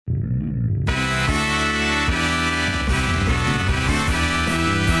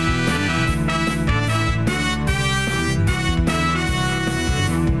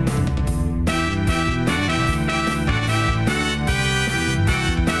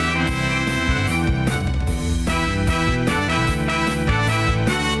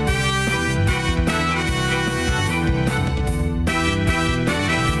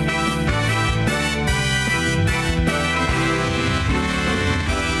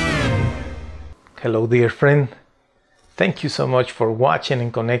Hello, dear friend. Thank you so much for watching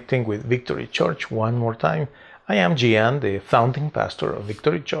and connecting with Victory Church one more time. I am Gian, the founding pastor of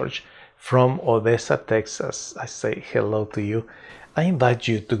Victory Church from Odessa, Texas. I say hello to you. I invite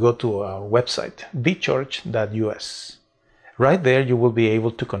you to go to our website, vchurch.us. Right there, you will be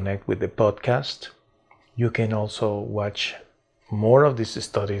able to connect with the podcast. You can also watch more of these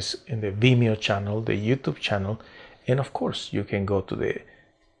studies in the Vimeo channel, the YouTube channel, and of course, you can go to the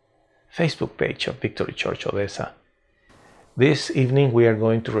Facebook page of Victory Church Odessa. This evening we are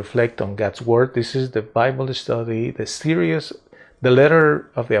going to reflect on God's Word. This is the Bible study, the series, the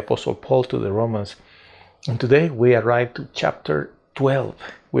letter of the Apostle Paul to the Romans. And today we arrive to chapter 12.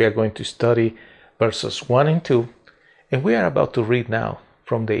 We are going to study verses 1 and 2. And we are about to read now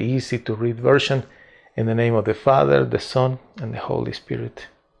from the easy to read version in the name of the Father, the Son, and the Holy Spirit.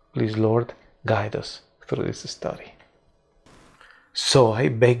 Please, Lord, guide us through this study. So I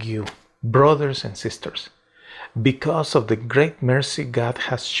beg you, brothers and sisters, because of the great mercy God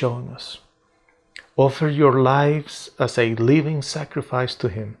has shown us, offer your lives as a living sacrifice to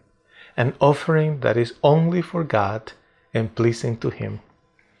Him, an offering that is only for God and pleasing to Him.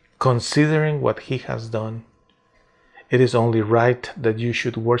 Considering what He has done, it is only right that you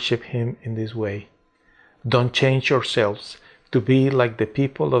should worship Him in this way. Don't change yourselves to be like the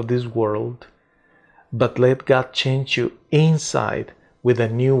people of this world, but let God change you inside with a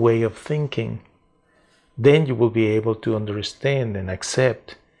new way of thinking. Then you will be able to understand and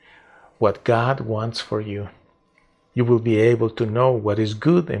accept what God wants for you. You will be able to know what is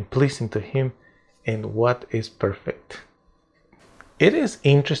good and pleasing to Him and what is perfect. It is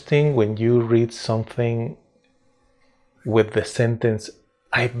interesting when you read something with the sentence,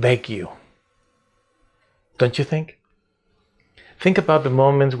 I beg you. Don't you think? Think about the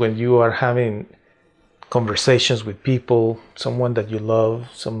moments when you are having conversations with people, someone that you love,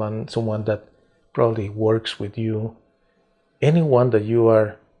 someone that probably works with you, anyone that you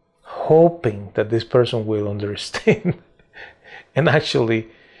are hoping that this person will understand. And actually,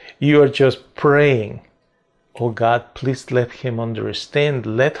 you are just praying, oh God, please let him understand,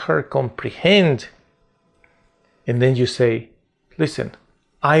 let her comprehend. And then you say, listen,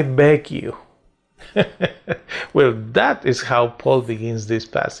 I beg you. Well, that is how Paul begins this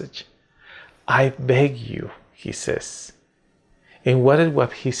passage. I beg you, he says. And what is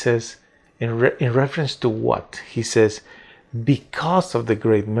what he says in reference to what? He says, because of the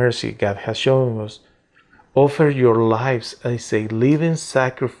great mercy God has shown us, offer your lives as a living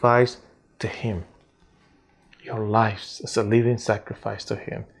sacrifice to Him. Your lives as a living sacrifice to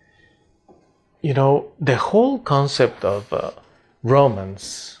Him. You know, the whole concept of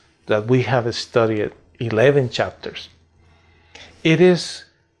Romans that we have studied 11 chapters, it is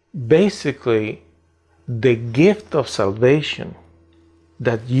basically the gift of salvation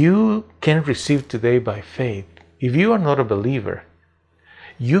that you can receive today by faith. If you are not a believer,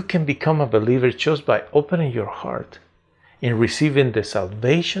 you can become a believer just by opening your heart and receiving the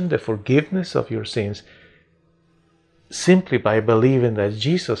salvation, the forgiveness of your sins, simply by believing that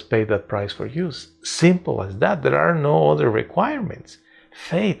Jesus paid that price for you. Simple as that. There are no other requirements.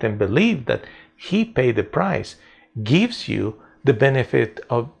 Faith and belief that He paid the price gives you the benefit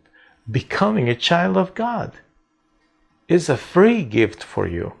of becoming a child of God. It's a free gift for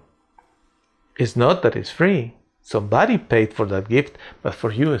you. It's not that it's free. Somebody paid for that gift, but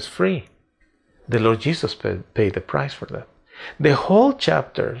for you it's free. The Lord Jesus paid the price for that. The whole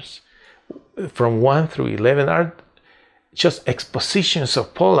chapters from 1 through 11 are just expositions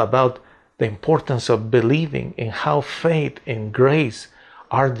of Paul about the importance of believing and how faith and grace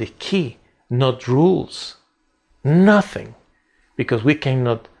are the key, not rules. Nothing. Because we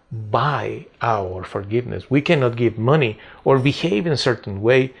cannot buy our forgiveness. We cannot give money or behave in a certain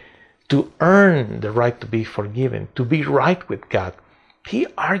way to earn the right to be forgiven, to be right with God. He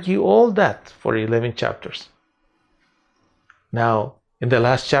argued all that for 11 chapters. Now, in the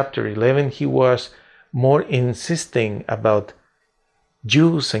last chapter 11, he was more insisting about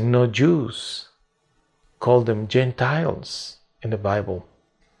Jews and no Jews. Called them Gentiles in the Bible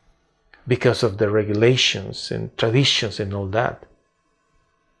because of the regulations and traditions and all that.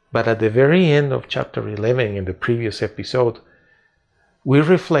 But at the very end of chapter 11 in the previous episode, we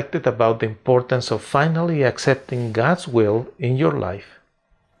reflected about the importance of finally accepting God's will in your life.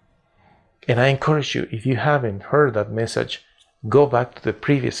 And I encourage you, if you haven't heard that message, go back to the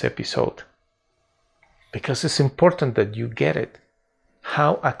previous episode. Because it's important that you get it.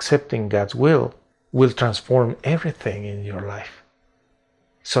 How accepting God's will transform everything in your life.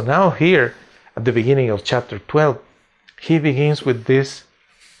 So now here, at the beginning of chapter 12, he begins with this,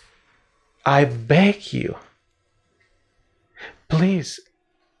 I beg you, please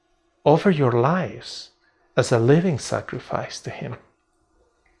offer your lives as a living sacrifice to Him.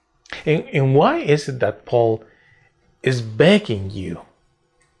 And why is it that Paul is begging you,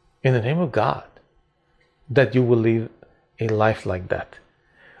 in the name of God, that you will live a life like that?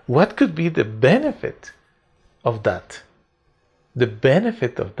 What could be the benefit of that? The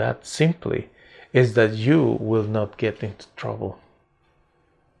benefit of that simply is that you will not get into trouble.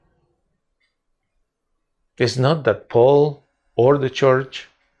 It's not that Paul or the church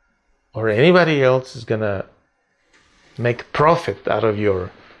or anybody else is going to make profit out of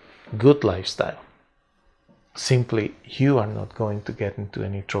your good lifestyle. Simply, you are not going to get into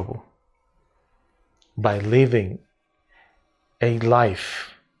any trouble by living a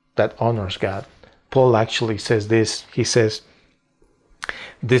life that honors God. Paul actually says this. He says,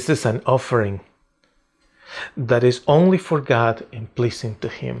 this is an offering that is only for God and pleasing to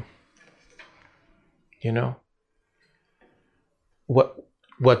Him. You know,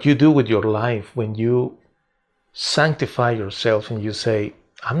 what you do with your life when you sanctify yourself and you say,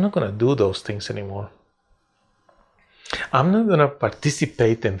 I'm not going to do those things anymore. I'm not going to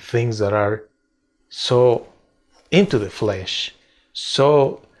participate in things that are so into the flesh,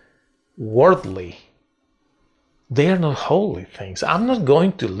 so worldly. They are not holy things. I'm not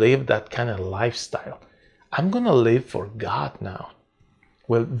going to live that kind of lifestyle. I'm going to live for God now.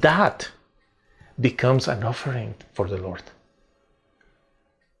 Well, that becomes an offering for the Lord.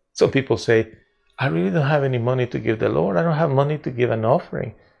 Some people say, I really don't have any money to give the Lord. I don't have money to give an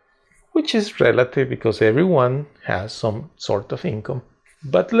offering, which is relative because everyone has some sort of income.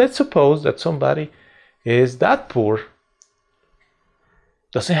 But let's suppose that somebody is that poor,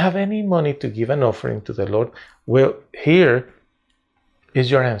 doesn't have any money to give an offering to the Lord. Well, here is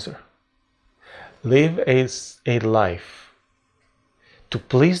your answer. Live a life to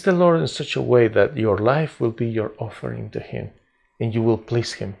please the Lord in such a way that your life will be your offering to Him and you will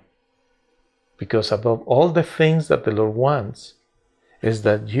please Him. Because above all the things that the Lord wants is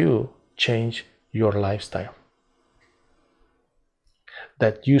that you change your lifestyle.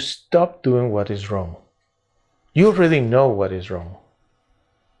 That you stop doing what is wrong. You already know what is wrong.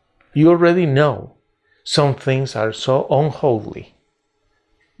 You already know some things are so unholy.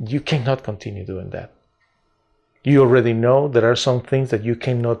 You cannot continue doing that. You already know there are some things that you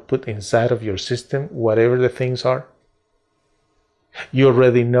cannot put inside of your system, whatever the things are. You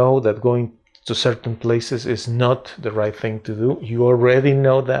already know that going to certain places is not the right thing to do. You already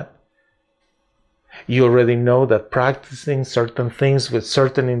know that. You already know that practicing certain things with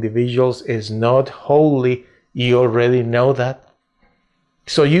certain individuals is not holy. You already know that.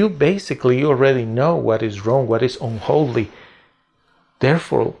 So you already know what is wrong, what is unholy.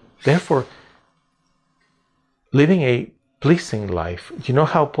 Therefore, living a pleasing life, you know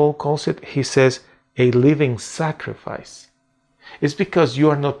how Paul calls it? He says a living sacrifice. It's because you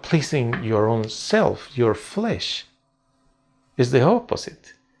are not pleasing your own self, your flesh. It's the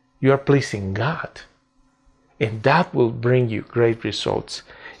opposite. You are pleasing God. And that will bring you great results.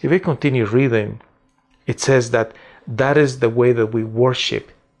 If we continue reading, it says that is the way that we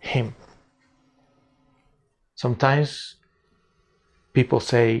worship Him. Sometimes people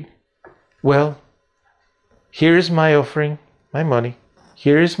say, well, here is my offering, my money.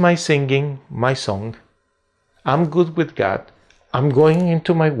 Here is my singing, my song. I'm good with God. I'm going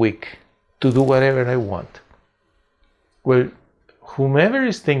into my week to do whatever I want. Well, whomever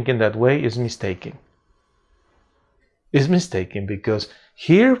is thinking that way is mistaken. Is mistaken because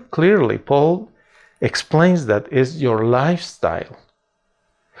here clearly Paul explains that is your lifestyle.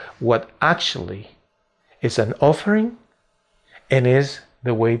 What actually is an offering and is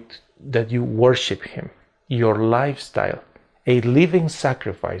the way that you worship Him. Your lifestyle, a living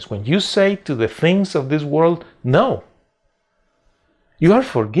sacrifice. When you say to the things of this world, no, you are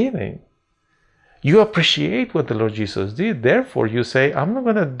forgiven. You appreciate what the Lord Jesus did. Therefore, you say, I'm not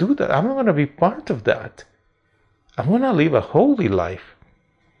going to do that. I'm not going to be part of that. I'm going to live a holy life.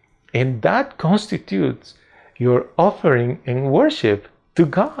 And that constitutes your offering and worship to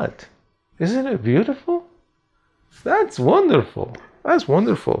God. Isn't it beautiful? That's wonderful. That's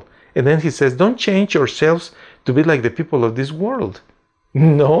wonderful. And then he says, don't change yourselves to be like the people of this world.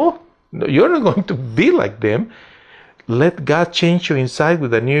 No, you're not going to be like them. Let God change you inside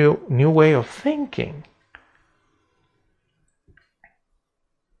with a new way of thinking.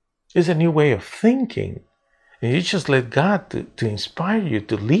 It's a new way of thinking. And you just let God to inspire you,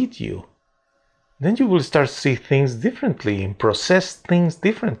 to lead you. Then you will start to see things differently and process things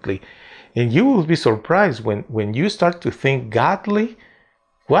differently. And you will be surprised when you start to think godly,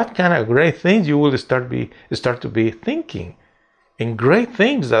 what kind of great things you will start to be thinking. And great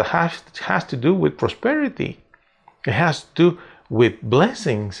things that has to do with prosperity. It has to do with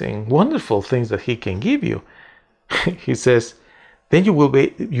blessings and wonderful things that He can give you. He says, then you will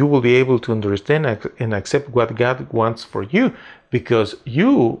be able to understand and accept what God wants for you, because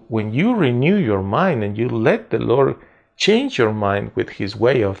when you renew your mind and you let the Lord change your mind with His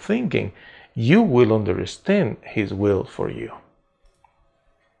way of thinking, you will understand His will for you.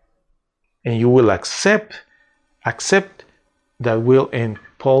 And you will accept that will, and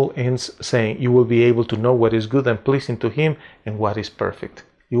Paul ends saying, you will be able to know what is good and pleasing to Him and what is perfect.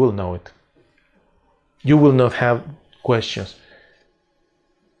 You will know it. You will not have questions.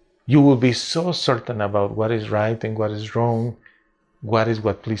 You will be so certain about what is right and what is wrong,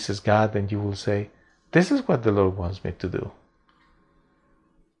 what pleases God, and you will say, this is what the Lord wants me to do.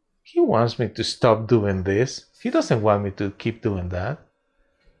 He wants me to stop doing this. He doesn't want me to keep doing that.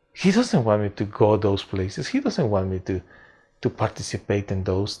 He doesn't want me to go those places. He doesn't want me to participate in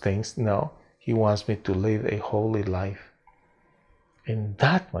those things. No, He wants me to live a holy life. And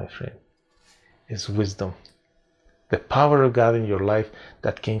that, my friend, is wisdom. The power of God in your life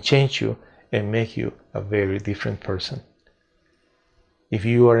that can change you and make you a very different person. If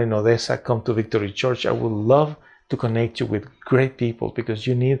you are in Odessa, come to Victory Church. I would love to connect you with great people, because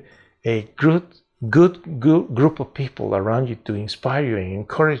you need a good group of people around you to inspire you and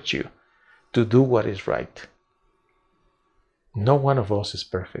encourage you to do what is right. No one of us is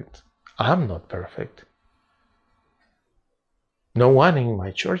perfect. I'm not perfect. No one in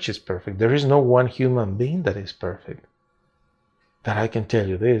my church is perfect. There is no one human being that is perfect. But I can tell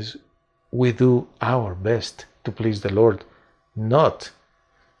you this, we do our best to please the Lord, not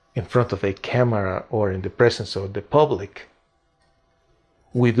in front of a camera or in the presence of the public.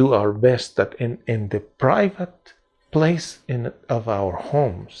 We do our best that in the private place of our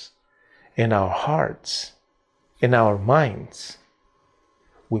homes, in our hearts, in our minds,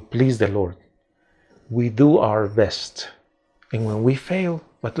 we please the Lord. We do our best. And when we fail,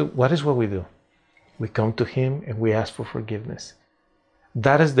 what is what we do? We come to Him and we ask for forgiveness.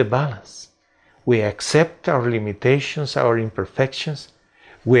 That is the balance. We accept our limitations, our imperfections.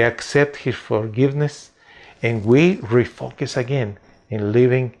 We accept His forgiveness, and we refocus again in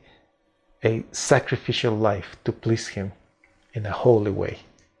living a sacrificial life to please Him in a holy way.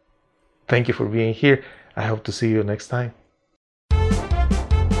 Thank you for being here. I hope to see you next time.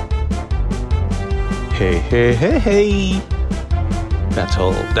 Hey. That's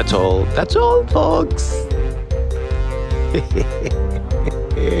all, folks.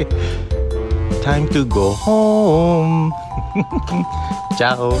 Time to go home.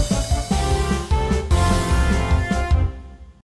 Ciao.